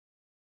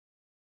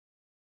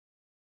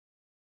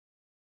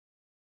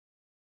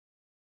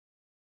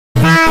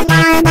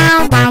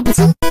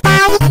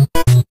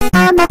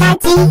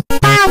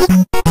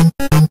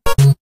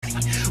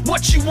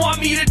What you want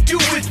me to do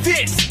with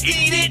this?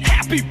 Eat it?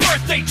 Happy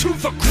birthday to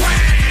the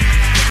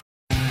ground!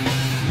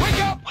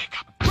 Wake up! Wake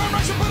up! Drum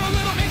rush and put a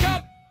little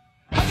hiccup!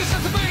 I just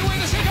have to fade away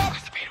the hiccup!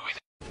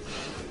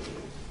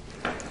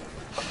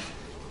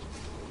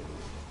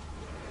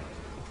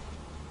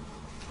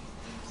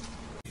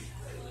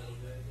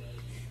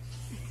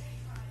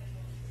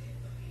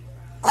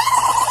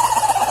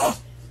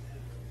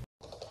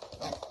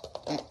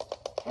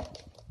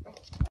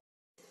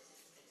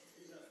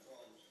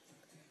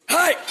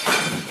 Hey!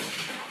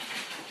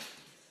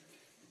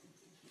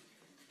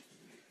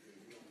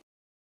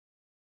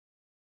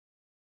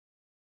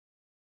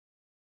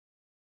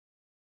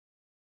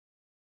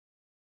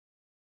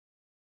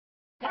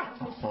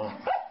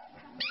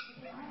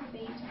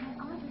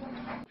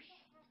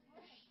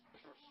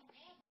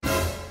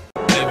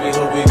 Every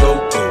hood we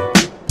go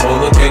through, all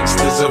the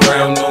gangsters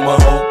around know my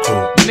whole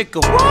crew. Nigga,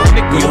 what?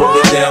 Nigga, We hold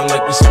it down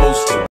like we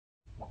supposed to.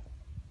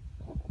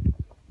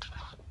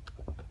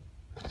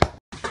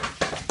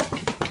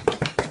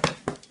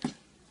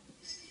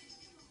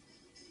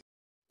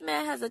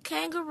 Man has a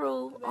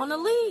kangaroo on a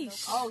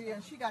leash. Oh yeah,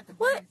 she got the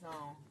What? braids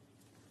on.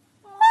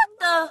 What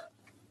the?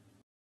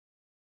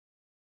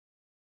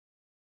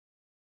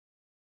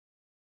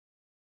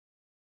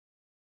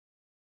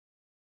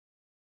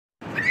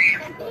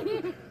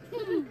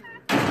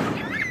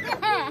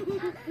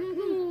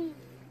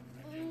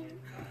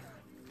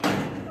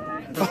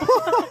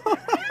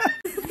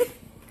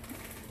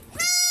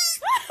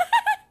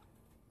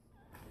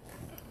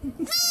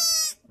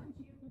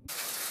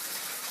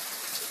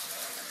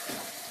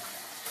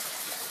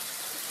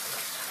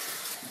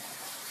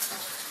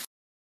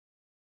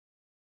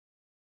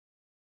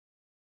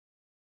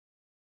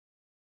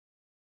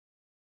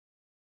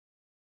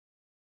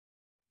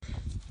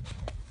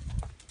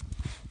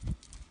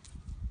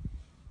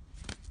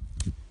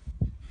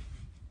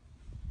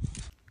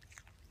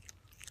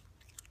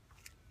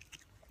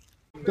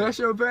 That's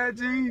your pet,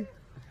 G?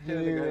 Hell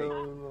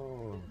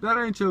no. That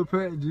ain't your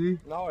pet, G.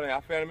 No, I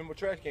found him in my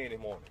trash can this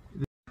morning.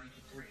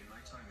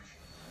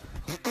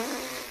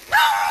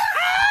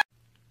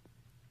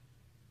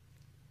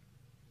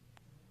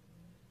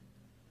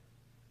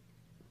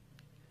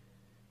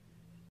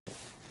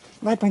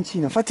 Vai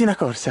Pancino, fatti una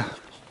corsa.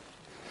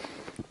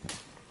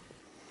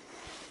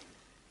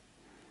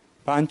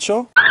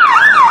 Pancio?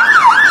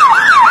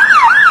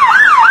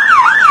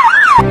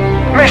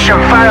 Mission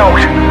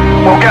failed.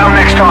 We'll get them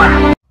next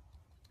time.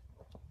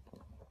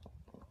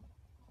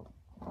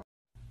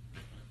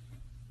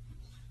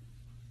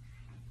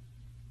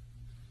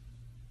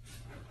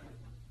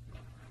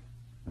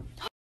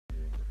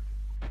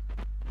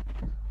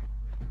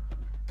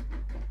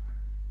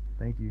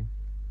 Thank you.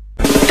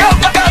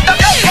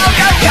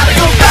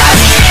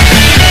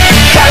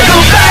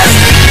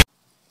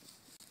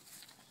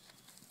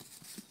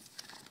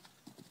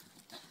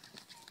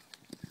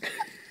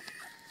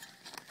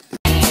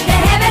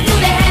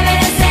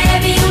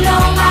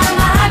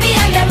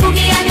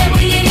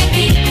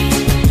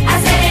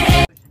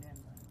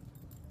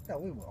 Yeah,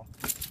 we will.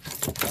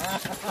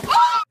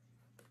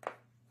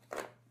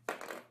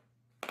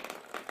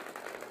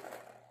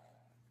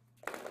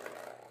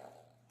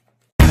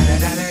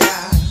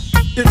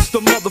 It's the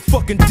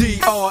motherfucking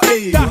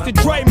D.R.E. Dr.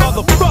 Dre,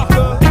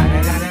 motherfucker.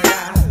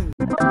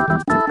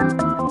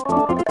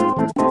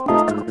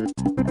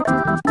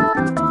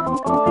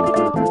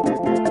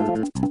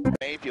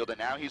 Mayfield, and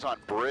now he's on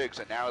Briggs,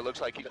 and now it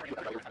looks like he's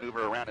move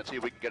her around and see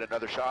if we can get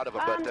another shot of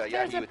him. But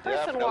yeah, he would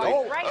definitely.